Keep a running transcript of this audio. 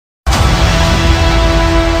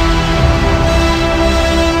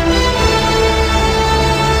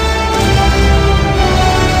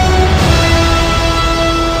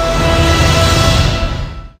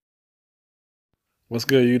What's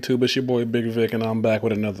good, YouTube? It's your boy Big Vic, and I'm back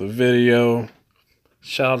with another video.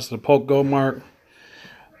 Shout out to the Poke Mark.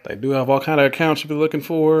 They do have all kind of accounts if you're looking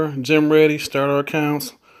for. Gym ready, starter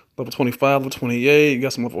accounts, level 25, level 28. You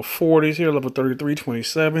got some level 40s here, level 33,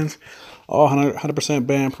 27s. All 100%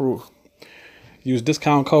 ban proof. Use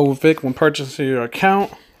discount code VIC when purchasing your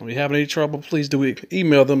account. If you have any trouble, please do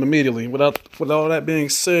email them immediately. With all that being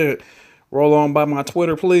said, roll on by my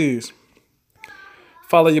Twitter, please.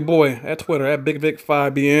 Follow your boy at Twitter at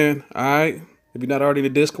BigVic5BN. Alright? If you're not already in the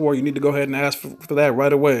Discord, you need to go ahead and ask for that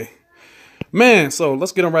right away. Man, so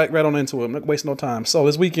let's get right on into it. I'm not wasting no time. So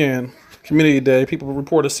this weekend, Community Day, people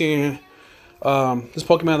reported seeing this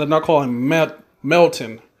Pokemon that they're not calling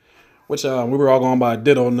Meltan, which we were all going by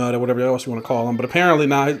Ditto Nut or whatever else you want to call him. But apparently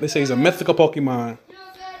now they say he's a mythical Pokemon.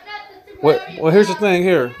 Well, here's the thing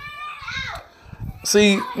here.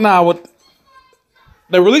 See, now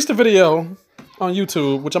they released a video on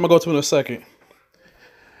YouTube, which I'm gonna go to in a second.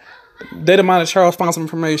 Data miner Charles found some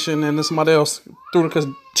information, and then somebody else threw it because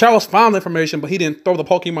Charles found the information, but he didn't throw the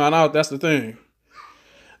Pokemon out. That's the thing.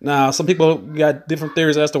 Now, some people got different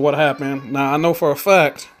theories as to what happened. Now, I know for a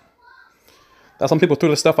fact that some people threw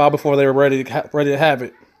the stuff out before they were ready to have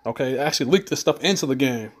it. Okay, actually leaked this stuff into the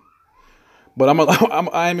game. But I ain't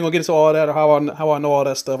even gonna get into all that or how I know all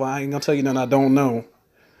that stuff. I ain't gonna tell you nothing I don't know,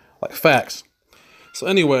 like facts. So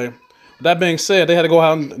anyway. That being said, they had to go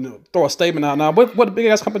out and throw a statement out. Now, what big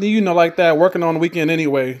ass company you know like that working on the weekend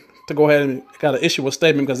anyway to go ahead and got to issue a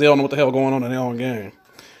statement because they don't know what the hell going on in their own game?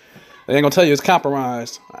 They ain't gonna tell you it's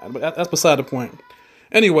compromised, but that's beside the point.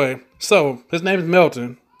 Anyway, so his name is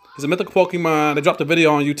Meltan. He's a mythical Pokemon. They dropped a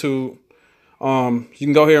video on YouTube. You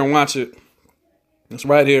can go here and watch it. It's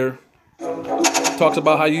right here. Talks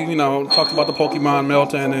about how talks about the Pokemon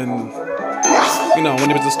Meltan and. When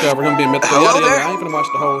he was discovered, him being mythical. Hello there. I ain't gonna watch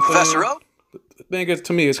the whole thing. Professor O? The thing is,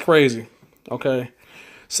 to me, it's crazy. Okay,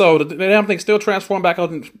 so the damn thing still transformed back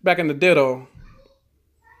into Ditto,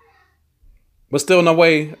 but still no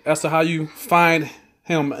way as to how you find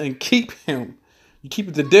him and keep him. You keep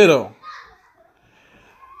it to Ditto.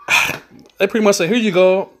 They pretty much say, "Here you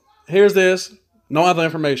go. Here's this. No other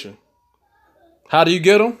information." How do you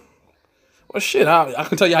get him? Well, shit, I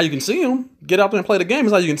can tell you how you can see him. Get out there and play the game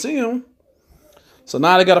is how you can see him. So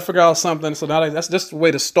now they got to figure out something. So now that's just a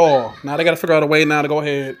way to stall. Now they got to figure out a way now to go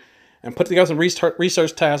ahead and put together some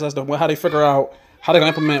research tasks as to how they figure out how they're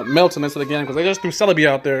going to implement Meltan into the game. Because they just threw Celebi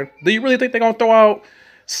out there. Do you really think they're going to throw out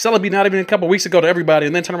Celebi not even a couple weeks ago to everybody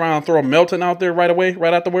and then turn around and throw a Meltan out there right away,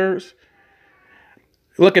 right afterwards?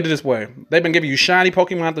 Look at it this way. They've been giving you shiny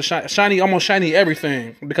Pokemon, shiny, almost shiny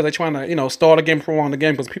everything. Because they're trying to, stall the game, prolong the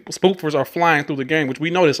game. Because spoofers are flying through the game, which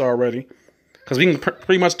we know this already. Because we can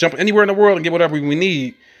pretty much jump anywhere in the world and get whatever we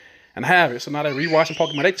need and have it. So now they're rewatching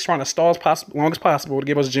Pokemon. They're just trying to stall as long as possible to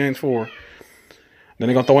give us Gen 4. Then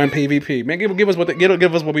they're going to throw in PvP. Man, give us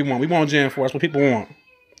what we want. We want Gen 4. That's what people want.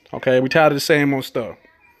 Okay? We tired of the same old stuff.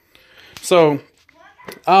 So,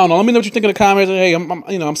 I don't know. Let me know what you think in the comments. Hey,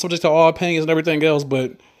 I'm subject to all opinions and everything else.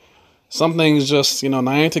 But some things just,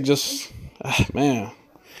 Niantic just, man.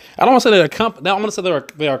 I don't want to say they're a company. I want to say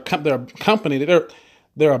they're a company.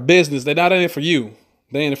 They're a business. They're not in it for you.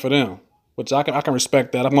 They're in it for them, which I can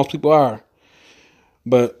respect that. Most people are.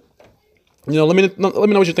 But let me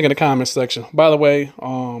know what you think in the comments section. By the way,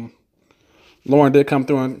 Lauren did come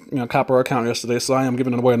through and cop her account yesterday, so I am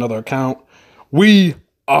giving away another account. We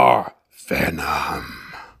are VENOM.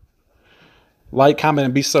 Like, comment,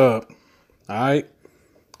 and be sub. All right,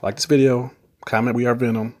 like this video, comment. We are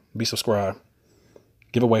VENOM. Be subscribed.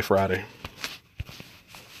 Giveaway Friday.